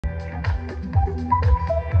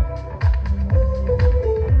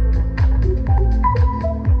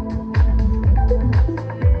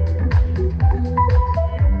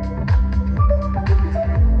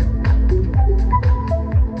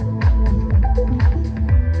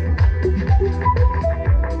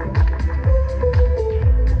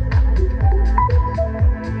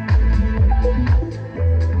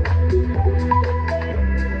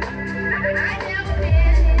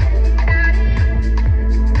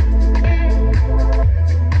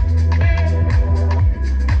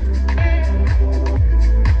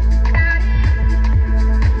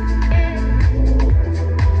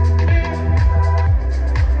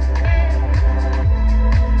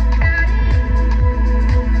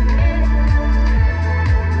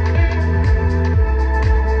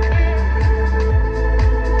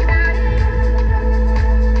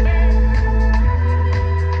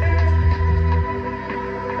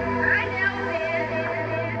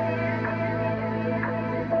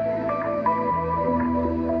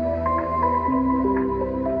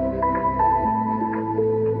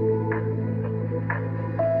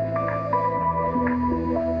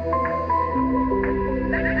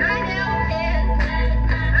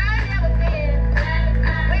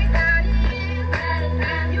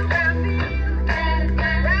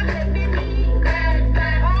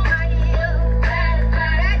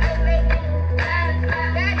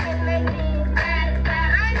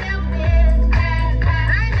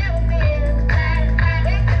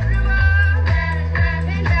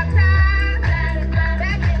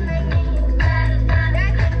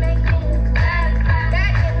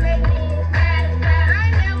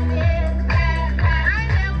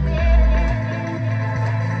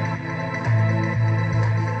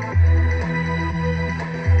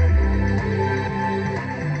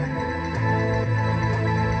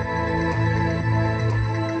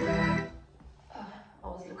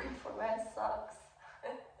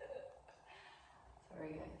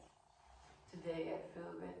sorry guys. Today I feel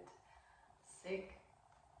a bit sick.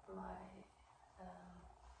 I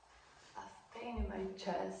have pain in my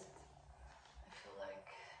chest. I feel like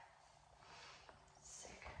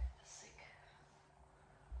sick.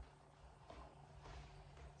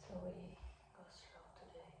 So we go slow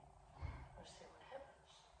today. Or see what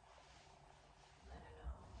happens. I don't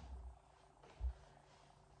know.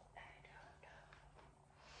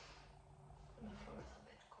 My floor is a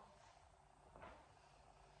bit cold.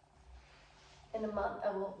 In a month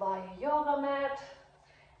I will buy a yoga mat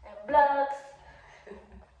and blocks.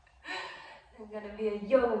 I'm gonna be a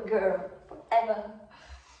yoga girl forever.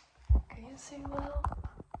 Can you see well?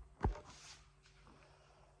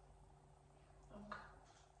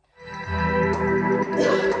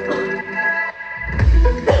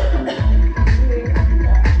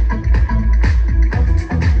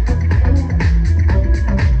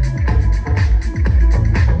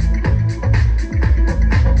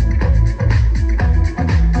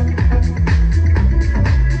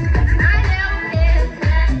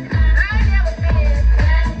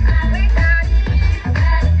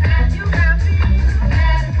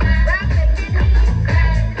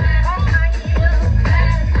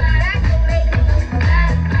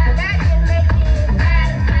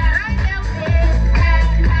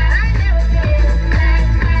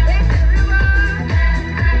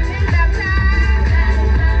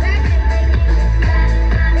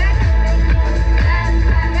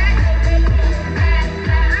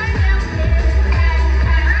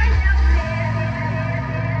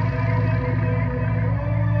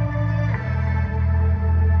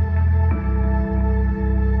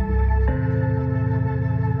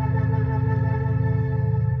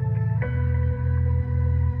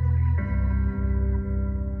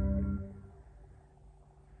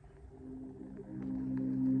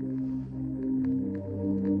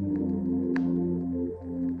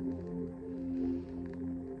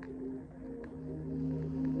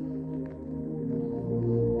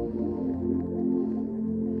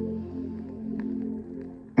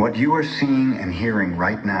 What you are seeing and hearing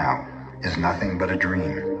right now is nothing but a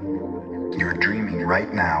dream. You're dreaming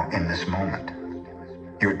right now in this moment.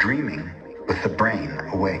 You're dreaming with the brain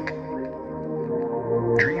awake.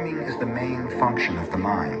 Dreaming is the main function of the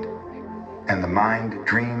mind, and the mind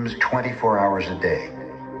dreams 24 hours a day.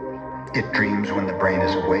 It dreams when the brain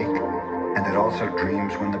is awake, and it also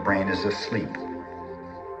dreams when the brain is asleep.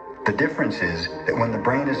 The difference is that when the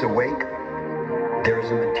brain is awake, there is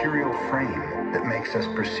a material frame that makes us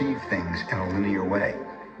perceive things in a linear way.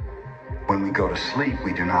 When we go to sleep,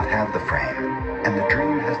 we do not have the frame, and the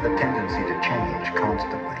dream has the tendency to change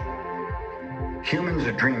constantly. Humans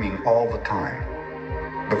are dreaming all the time.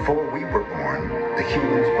 Before we were born, the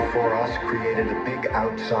humans before us created a big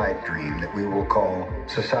outside dream that we will call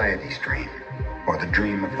society's dream, or the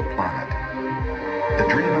dream of the planet. The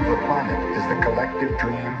dream of the planet is the collective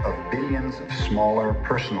dream of billions of smaller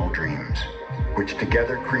personal dreams, which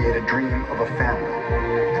together create a dream of a family,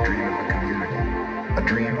 a dream of a community, a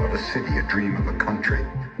dream of a city, a dream of a country,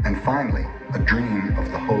 and finally, a dream of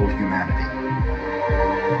the whole humanity.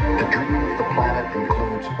 The dream of the planet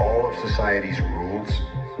includes all of society's rules,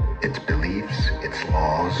 its beliefs, its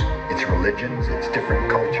laws, its religions, its different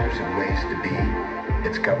cultures and ways to be,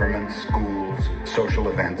 its governments, schools, social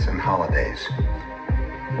events, and holidays.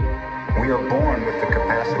 We are born with the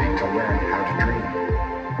capacity to learn how to dream.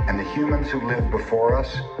 And the humans who lived before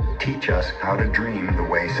us teach us how to dream the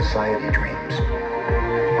way society dreams.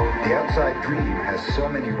 The outside dream has so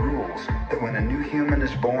many rules that when a new human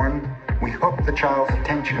is born, we hook the child's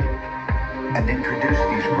attention and introduce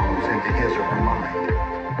these rules into his or her mind.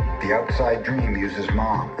 The outside dream uses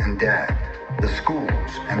mom and dad, the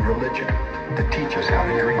schools, and religion to teach us how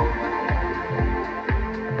to dream.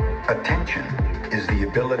 Attention is the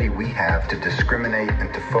ability we have to discriminate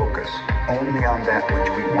and to focus only on that which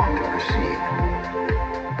we want to perceive.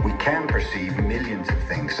 We can perceive millions of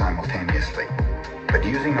things simultaneously, but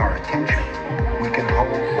using our attention, we can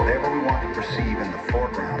hold whatever we want to perceive in the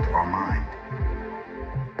foreground of our mind.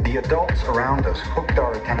 The adults around us hooked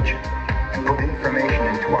our attention and put information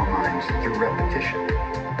into our minds through repetition.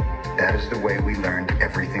 That is the way we learned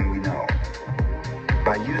everything we know.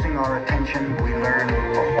 By using our attention, we learn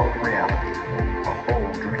a whole reality, a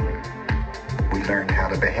whole dream. We learned how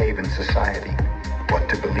to behave in society, what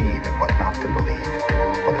to believe and what not to believe,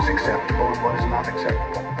 what is acceptable and what is not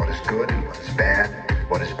acceptable, what is good and what is bad,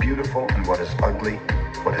 what is beautiful and what is ugly,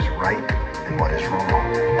 what is right and what is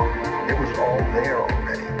wrong. It was all there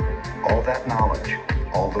already, all that knowledge,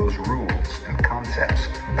 all those rules and concepts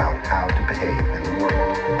about how to behave in the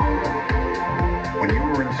world. When you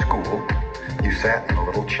were in school, You sat in a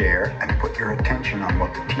little chair and put your attention on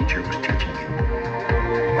what the teacher was teaching you.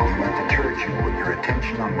 When you went to church, you put your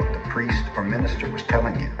attention on what the priest or minister was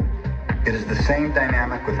telling you. It is the same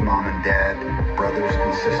dynamic with mom and dad, brothers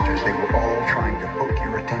and sisters. They were all trying to hook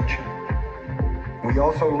your attention. We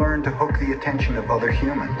also learn to hook the attention of other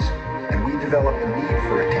humans, and we develop a need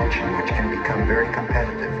for attention which can become very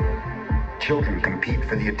competitive. Children compete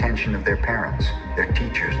for the attention of their parents, their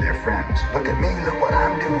teachers, their friends. Look at me, look what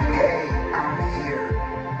I'm doing, hey, I'm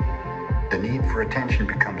here. The need for attention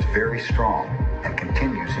becomes very strong and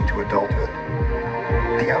continues into adulthood.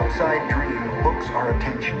 The outside dream hooks our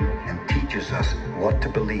attention and teaches us what to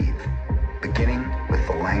believe, beginning with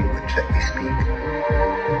the language that we speak.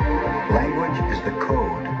 Language is the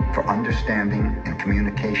code for understanding and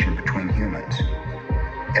communication between humans.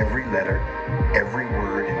 Every letter, every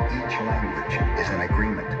word in each language is an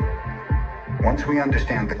agreement. Once we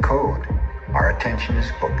understand the code, our attention is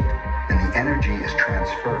hooked and the energy is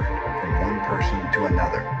transferred from one person to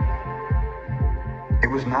another. It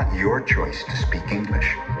was not your choice to speak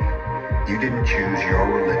English. You didn't choose your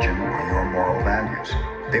religion or your moral values.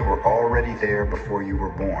 They were already there before you were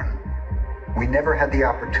born. We never had the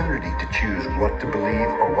opportunity to choose what to believe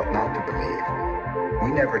or what not to believe.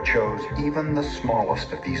 We never chose even the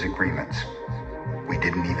smallest of these agreements. We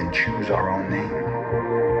didn't even choose our own name.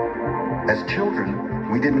 As children,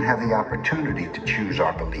 we didn't have the opportunity to choose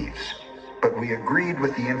our beliefs, but we agreed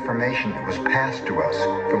with the information that was passed to us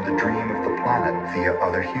from the dream of the planet via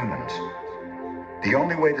other humans. The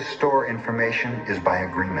only way to store information is by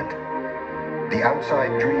agreement. The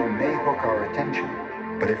outside dream may hook our attention,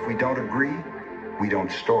 but if we don't agree, we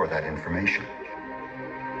don't store that information.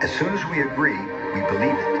 As soon as we agree, we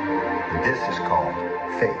believe it, and this is called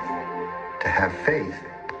faith. To have faith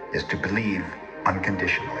is to believe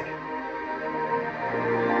unconditionally.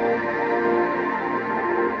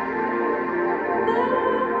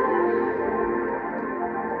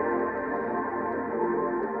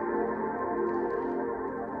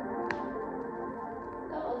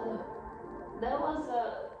 That was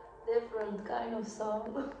a different kind of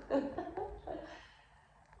song.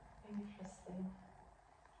 Interesting.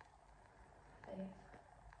 Faith.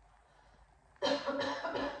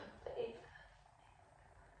 Faith.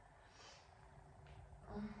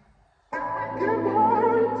 Can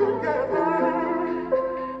work together.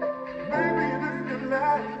 Maybe this can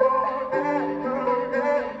last forever.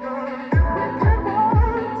 If we can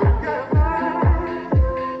work together.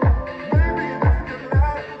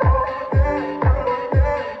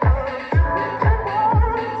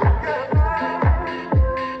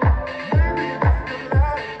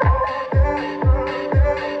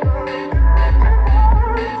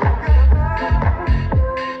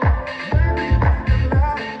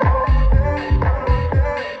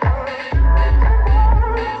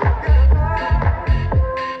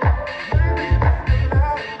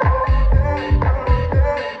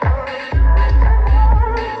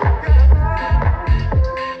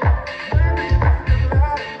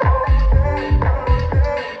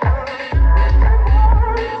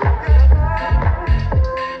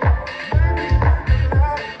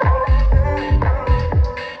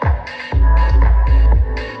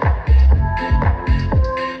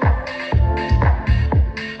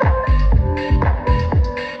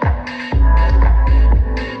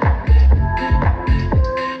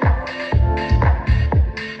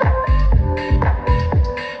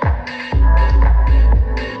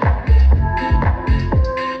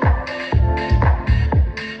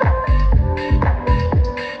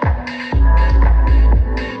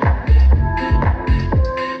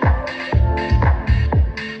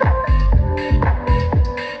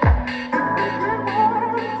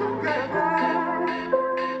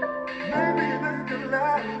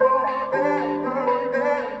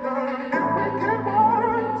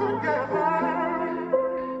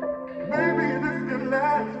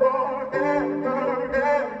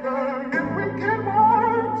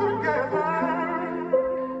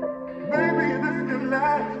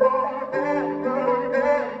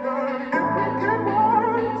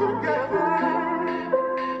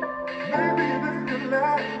 Maybe this can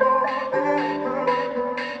last forever.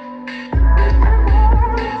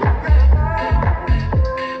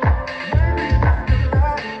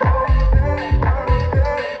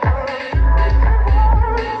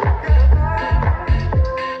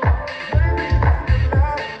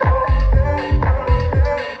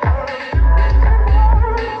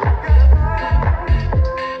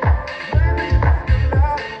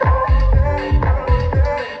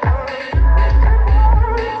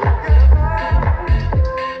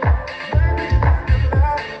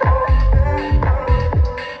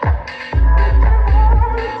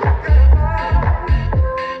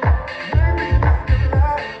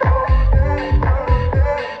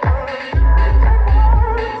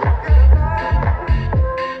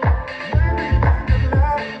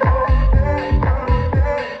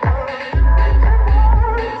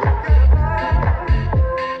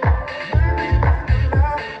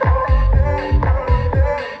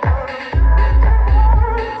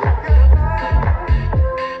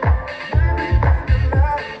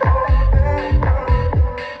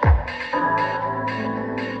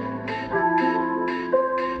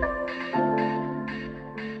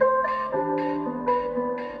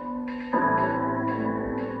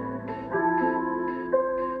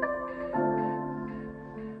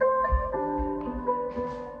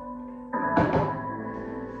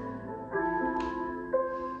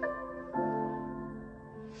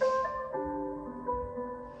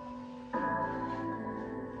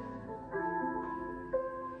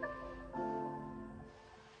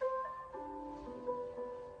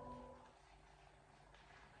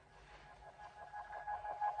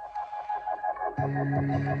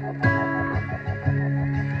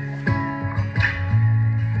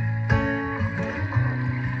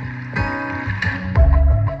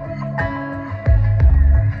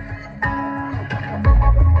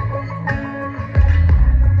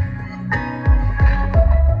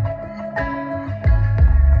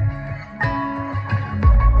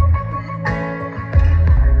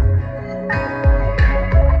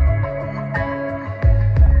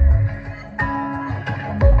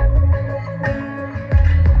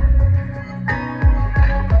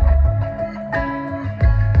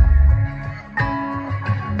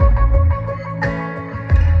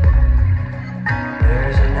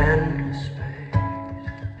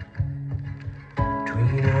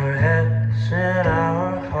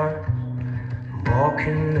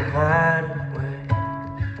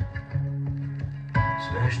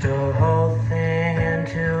 Smashed the whole thing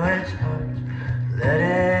into its parts. Let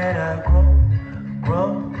it outgrow,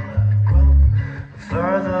 grow, grow. The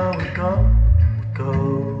further we go, the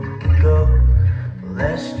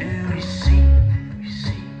less do we see,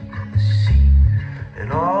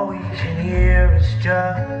 and all we can hear is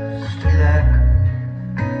just an echo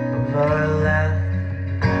of our laugh.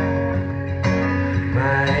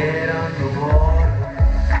 My head underwater,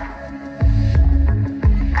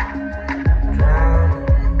 drowning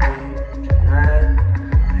tonight.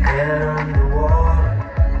 My head underwater,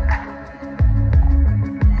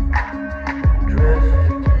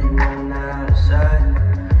 drifting out of sight.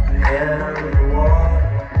 My head underwater,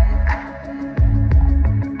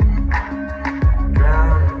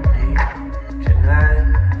 drowning deep tonight.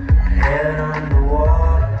 My head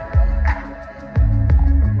underwater,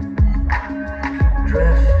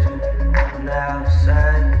 drifting out of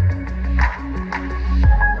sight.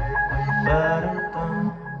 Ba-dum-bum,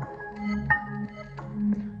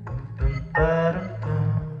 ba-dum-bum,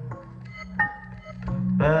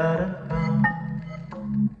 ba-dum-bum,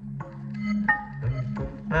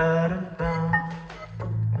 ba-dum-bum.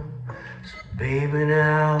 So baby,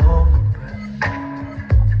 now hold your breath,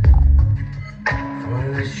 for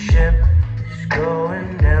the ship is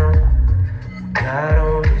going down. We got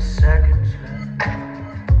only seconds left,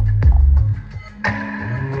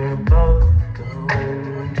 and we're both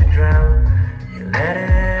going to drown. You let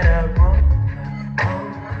it outgrow,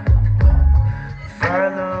 the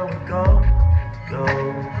further we go, the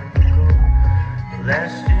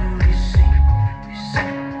less do we see,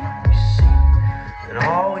 and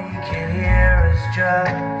all we can hear is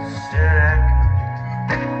just an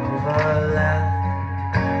echo of our laugh.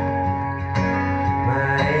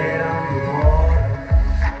 My head underwater,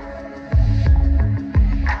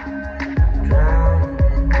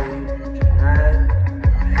 drowning deep tonight.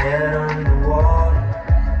 My head underwater,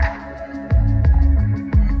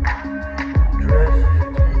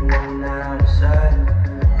 drifting out of sight.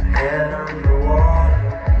 My head underwater,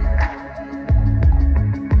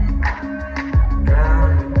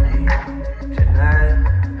 drowning deep tonight.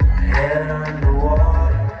 My head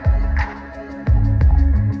underwater,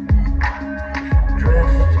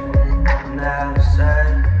 drifting out of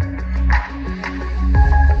sight.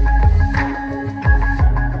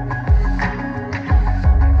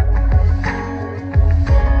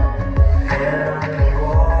 Head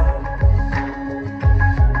underwater,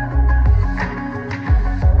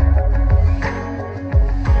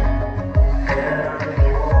 head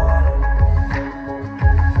underwater,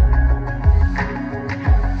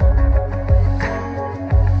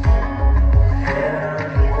 head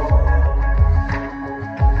underwater.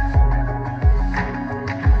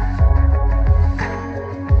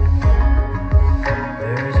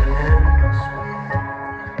 There's an endless way.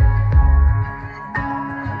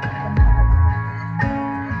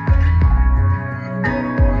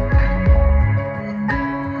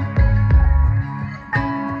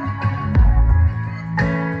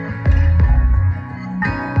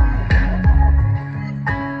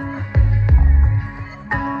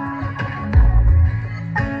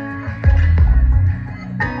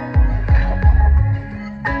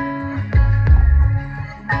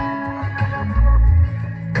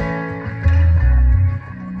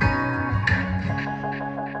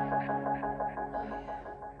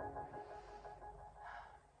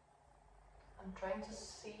 I'm trying to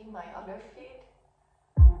see my other feet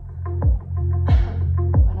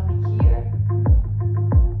when I'm here.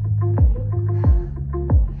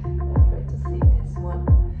 Look, I try to see this one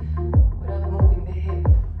without moving the hip.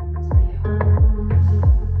 It's really hard.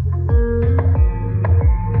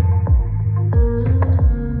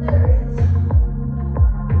 There it is.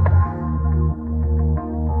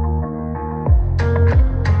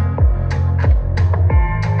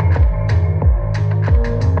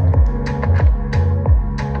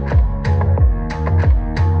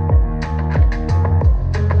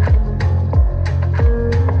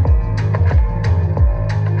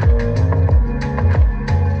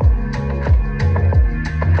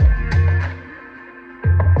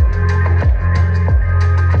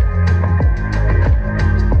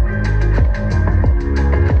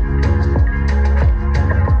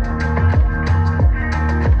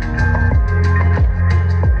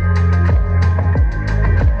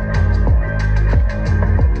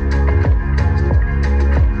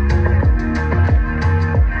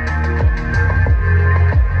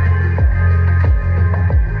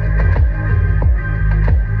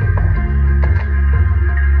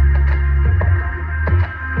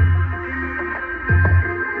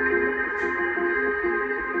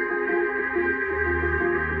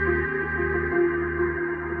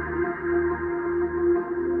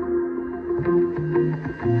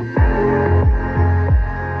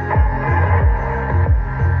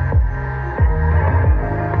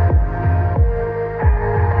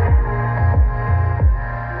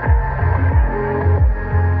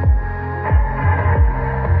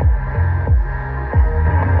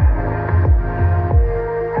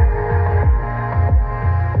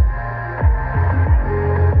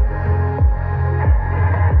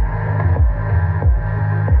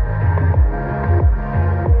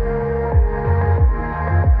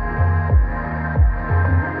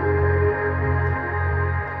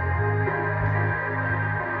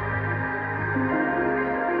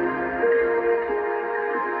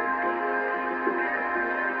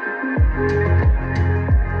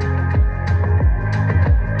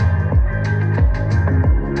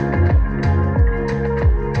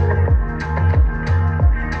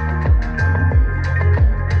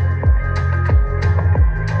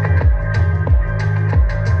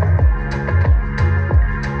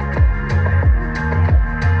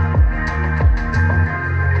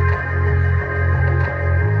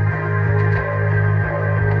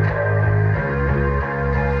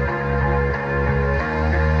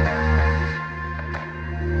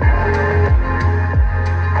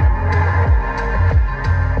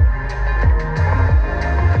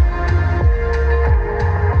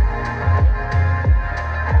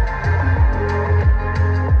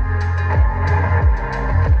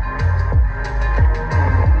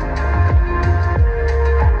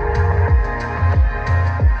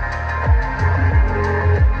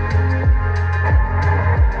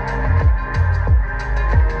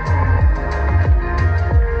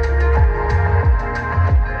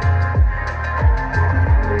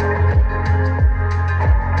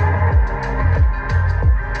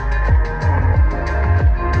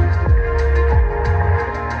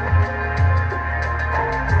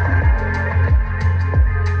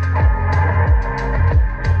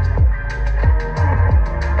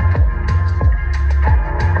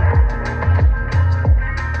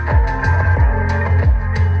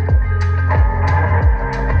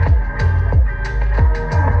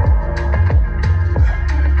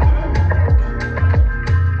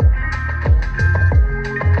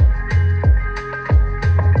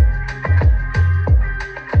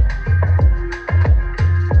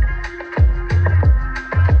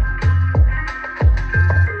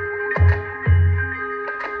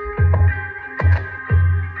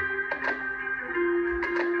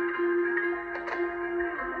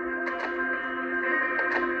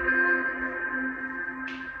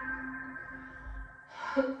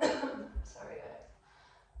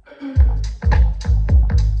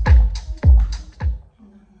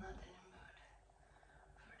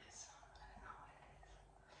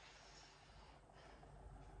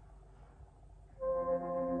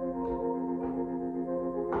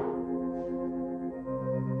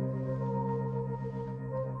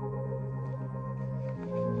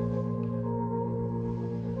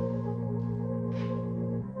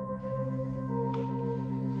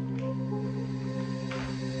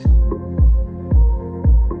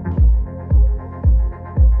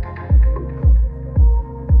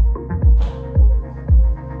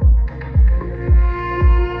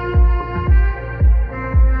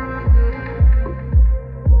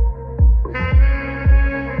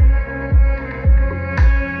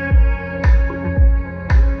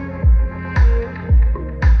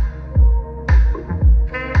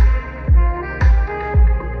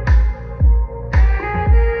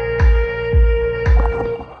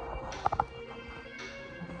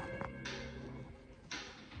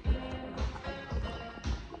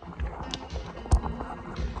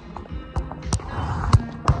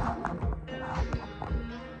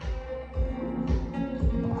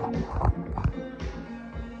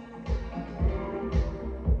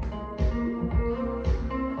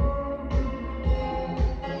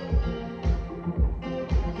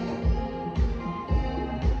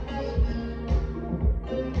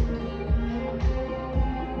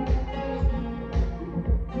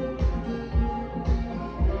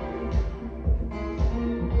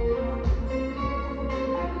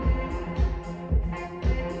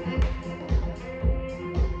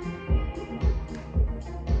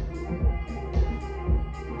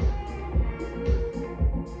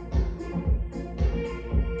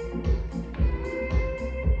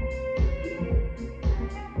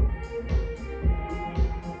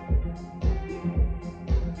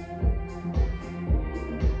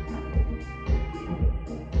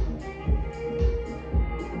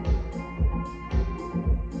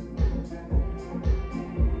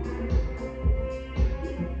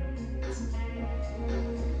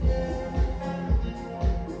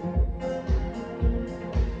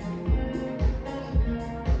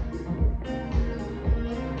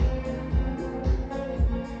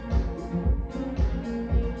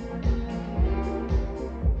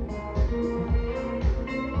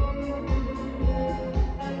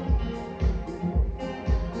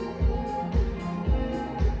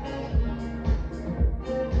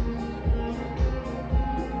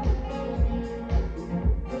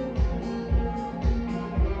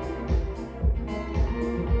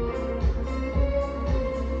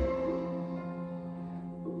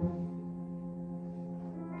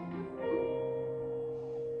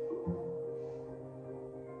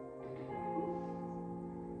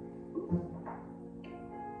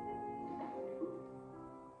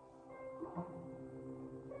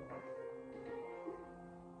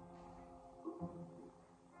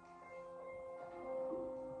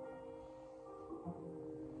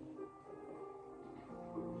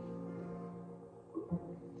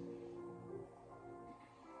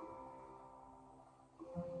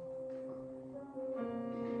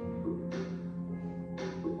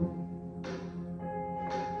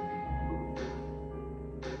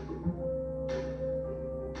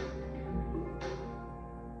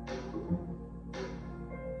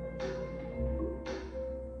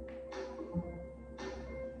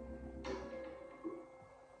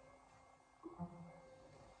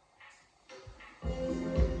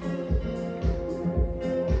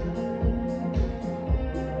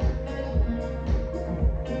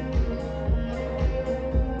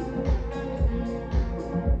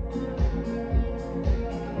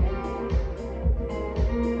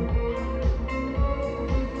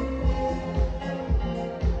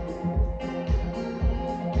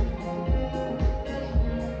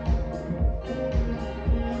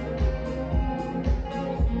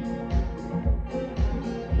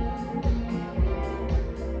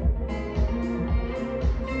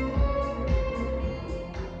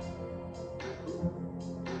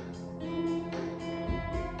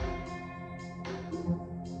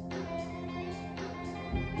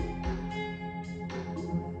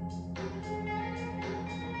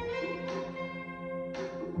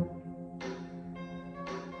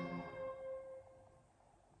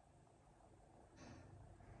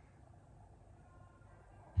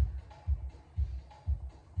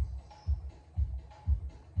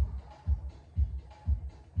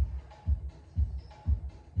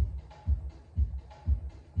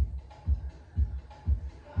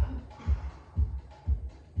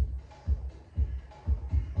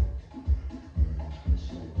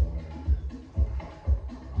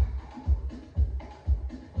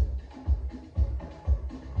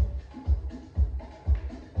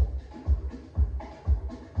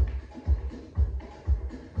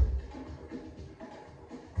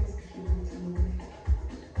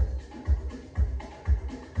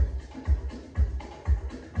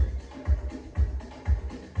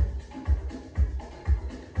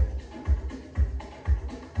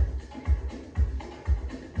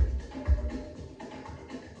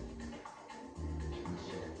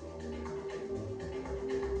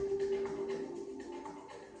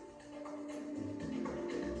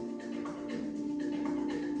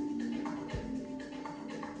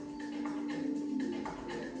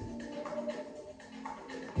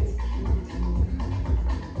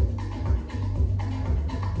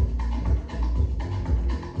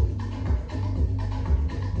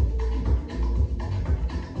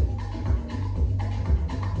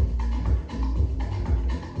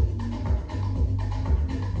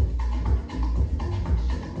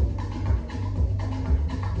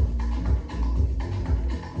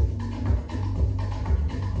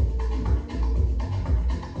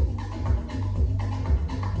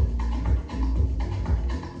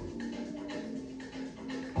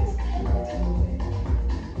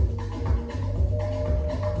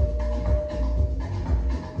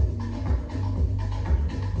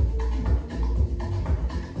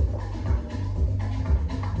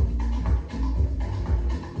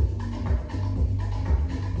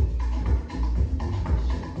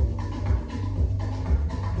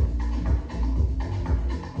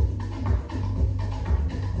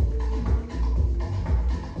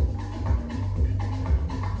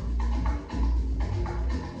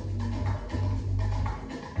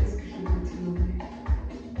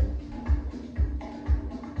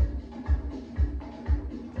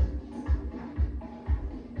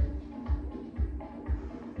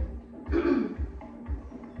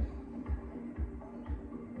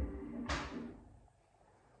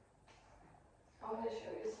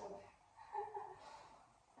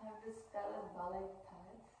 like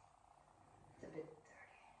tiles. It's a bit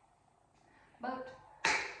dirty, but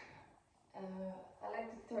I like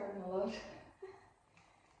to turn a lot.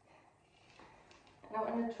 And I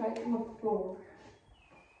want to try it on the floor.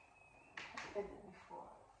 I did it before.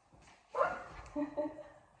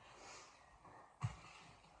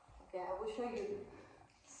 Okay, I will show you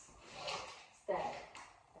step.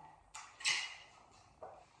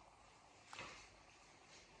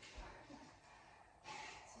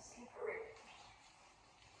 So slippery.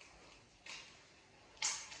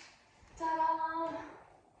 Ta-da!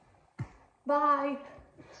 Bye!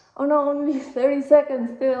 Oh no, only 30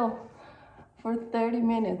 seconds still for 30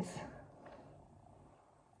 minutes.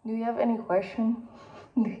 Do you have any question?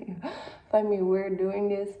 Do you find me weird doing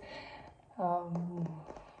this?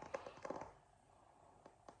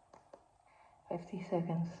 50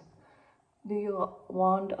 seconds. Do you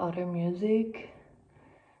want other music?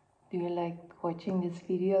 Do you like watching this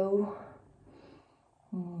video?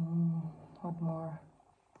 What more?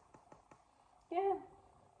 Yeah.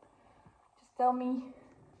 Just tell me.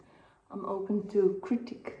 I'm open to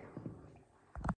critique.